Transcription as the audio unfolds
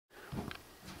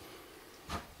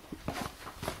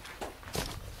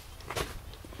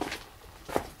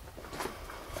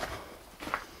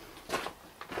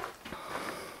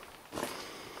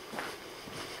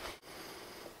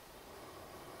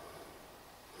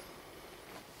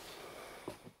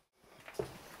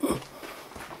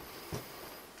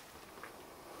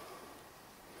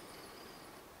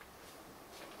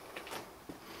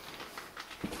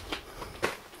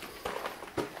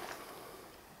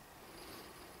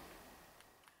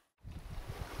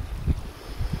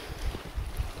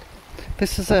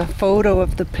This is a photo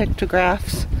of the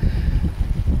pictographs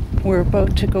we're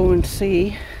about to go and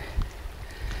see.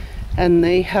 And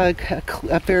they hug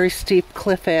a very steep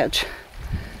cliff edge.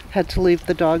 Had to leave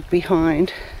the dog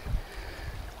behind.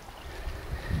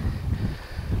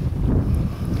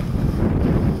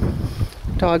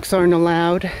 Dogs aren't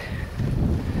allowed.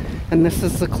 And this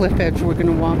is the cliff edge we're going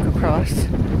to walk across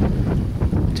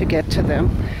to get to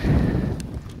them.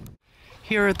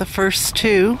 Here are the first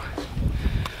two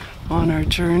on our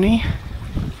journey.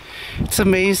 It's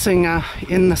amazing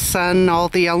in the sun, all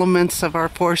the elements of our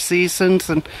four seasons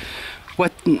and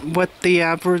what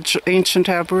the ancient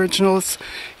Aboriginals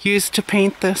used to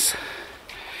paint this,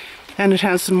 and it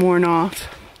hasn't worn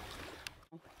off.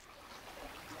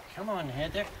 Come on,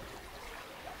 Heather.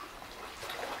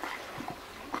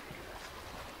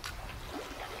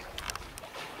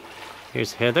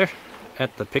 Here's Heather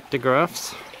at the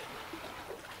pictographs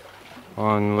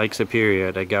on Lake Superior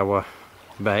at Agawa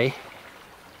Bay.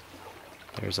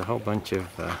 There's a whole bunch of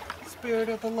Spirit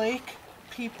of the lake,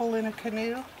 people in a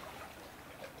canoe.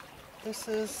 This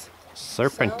is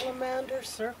serpent. Salamander,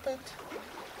 serpent,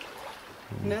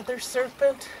 nether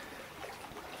serpent.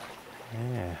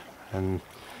 Yeah, and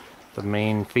the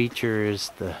main feature is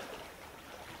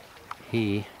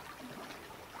this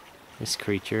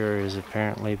creature is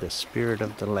apparently the spirit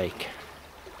of the lake.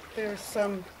 There's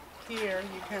some here,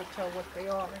 you can't tell what they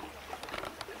are.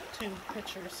 Two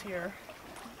pictures here.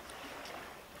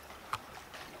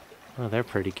 Well, they're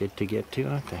pretty good to get to,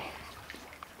 aren't they?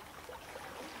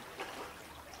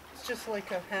 It's just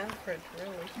like a handprint,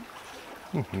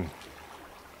 really. Mm-hmm.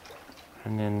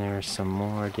 And then there's some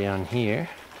more down here.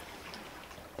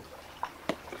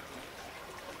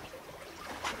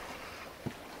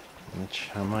 Which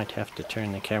I might have to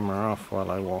turn the camera off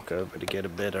while I walk over to get a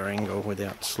better angle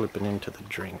without slipping into the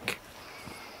drink.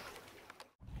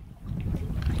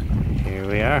 Here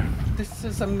we are. This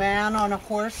is a man on a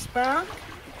horseback.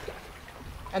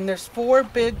 And there's four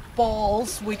big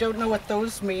balls, we don't know what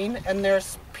those mean, and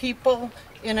there's people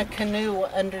in a canoe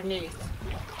underneath.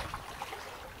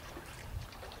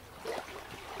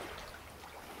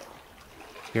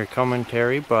 Your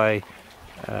commentary by...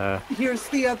 Here's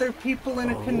the other people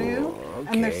in a canoe, okay.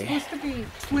 And there's supposed to be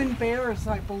twin bears,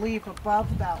 I believe,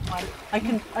 above that one. I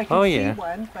can Oh, see yeah.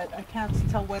 one, but I can't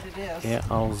tell what it is. Yeah,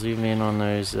 I'll zoom in on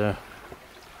those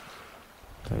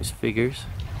figures,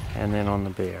 and then on the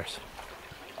bears.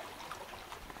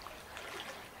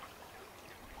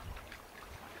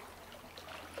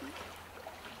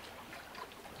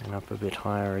 And up a bit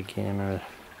higher again.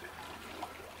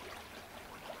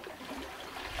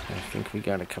 I think we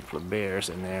got a couple of bears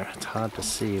in there. It's hard to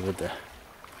see with the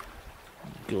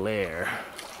glare.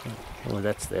 Oh,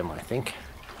 that's them, I think.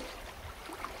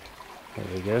 There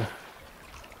we go.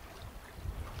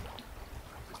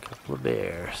 A couple of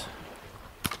bears.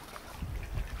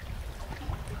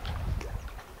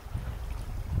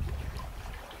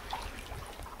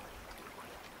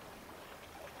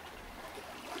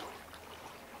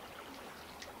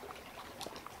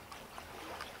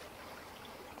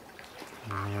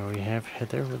 And there we have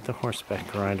Heather with the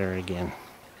horseback rider again.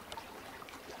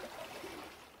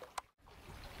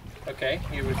 Okay,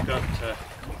 here we've got,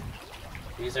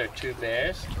 these are two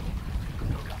bears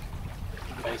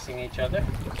facing each other.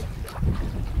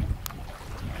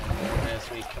 And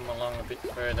as we come along a bit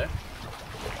further,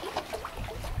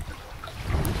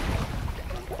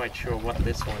 I'm not quite sure what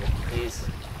this one is.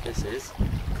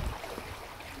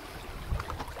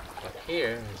 But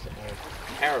here is a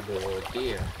caribou or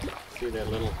deer. See their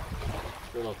little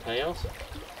tails?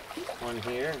 One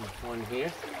here and one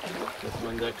here. This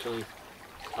one's actually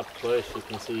up close. You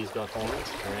can see he's got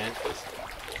horns or antlers.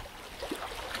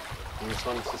 And this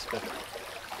one's just got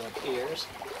ears.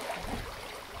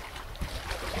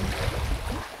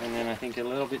 And then I think a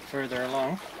little bit further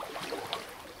along,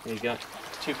 we got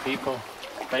two people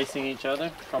facing each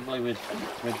other, probably with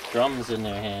drums in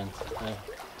their hands.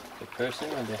 The person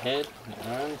with the head, the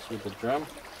arms with the drum,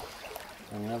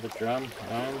 another drum,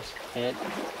 arms, head,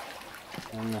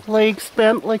 and the Legs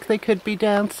bent like they could be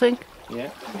dancing.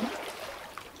 yeah.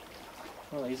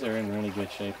 Well, these are in really good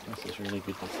shape. This is really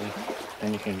good to see.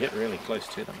 And you can get really close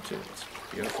to them too. It's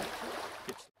beautiful.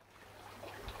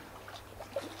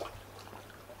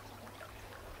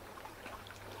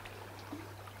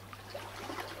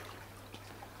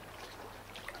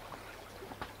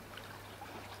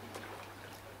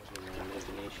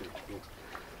 Imagination.